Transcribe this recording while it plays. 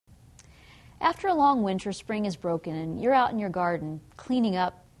After a long winter, spring is broken and you're out in your garden cleaning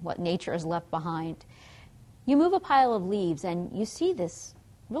up what nature has left behind. You move a pile of leaves and you see this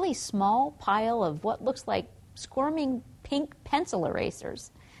really small pile of what looks like squirming pink pencil erasers.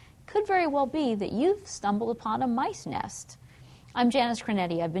 Could very well be that you've stumbled upon a mice nest. I'm Janice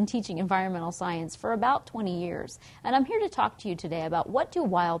Cronetti. I've been teaching environmental science for about 20 years, and I'm here to talk to you today about what do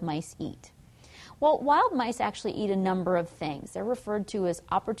wild mice eat. Well, wild mice actually eat a number of things. They're referred to as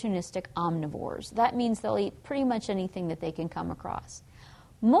opportunistic omnivores. That means they'll eat pretty much anything that they can come across.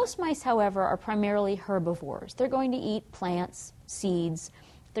 Most mice, however, are primarily herbivores. They're going to eat plants, seeds.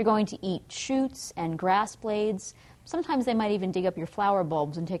 They're going to eat shoots and grass blades. Sometimes they might even dig up your flower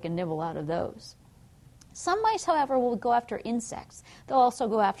bulbs and take a nibble out of those. Some mice, however, will go after insects. They'll also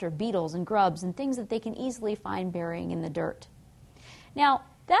go after beetles and grubs and things that they can easily find burying in the dirt. Now,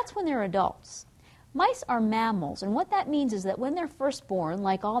 that's when they're adults. Mice are mammals, and what that means is that when they're first born,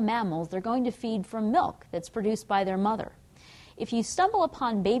 like all mammals, they're going to feed from milk that's produced by their mother. If you stumble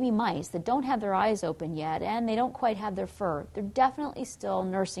upon baby mice that don't have their eyes open yet and they don't quite have their fur, they're definitely still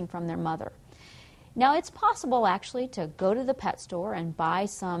nursing from their mother. Now, it's possible actually to go to the pet store and buy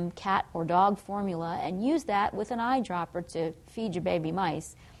some cat or dog formula and use that with an eyedropper to feed your baby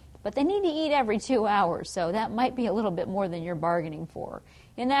mice. But they need to eat every 2 hours, so that might be a little bit more than you're bargaining for.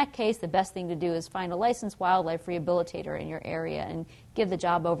 In that case, the best thing to do is find a licensed wildlife rehabilitator in your area and give the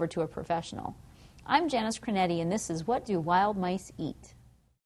job over to a professional. I'm Janice Cronetti, and this is What Do Wild Mice Eat?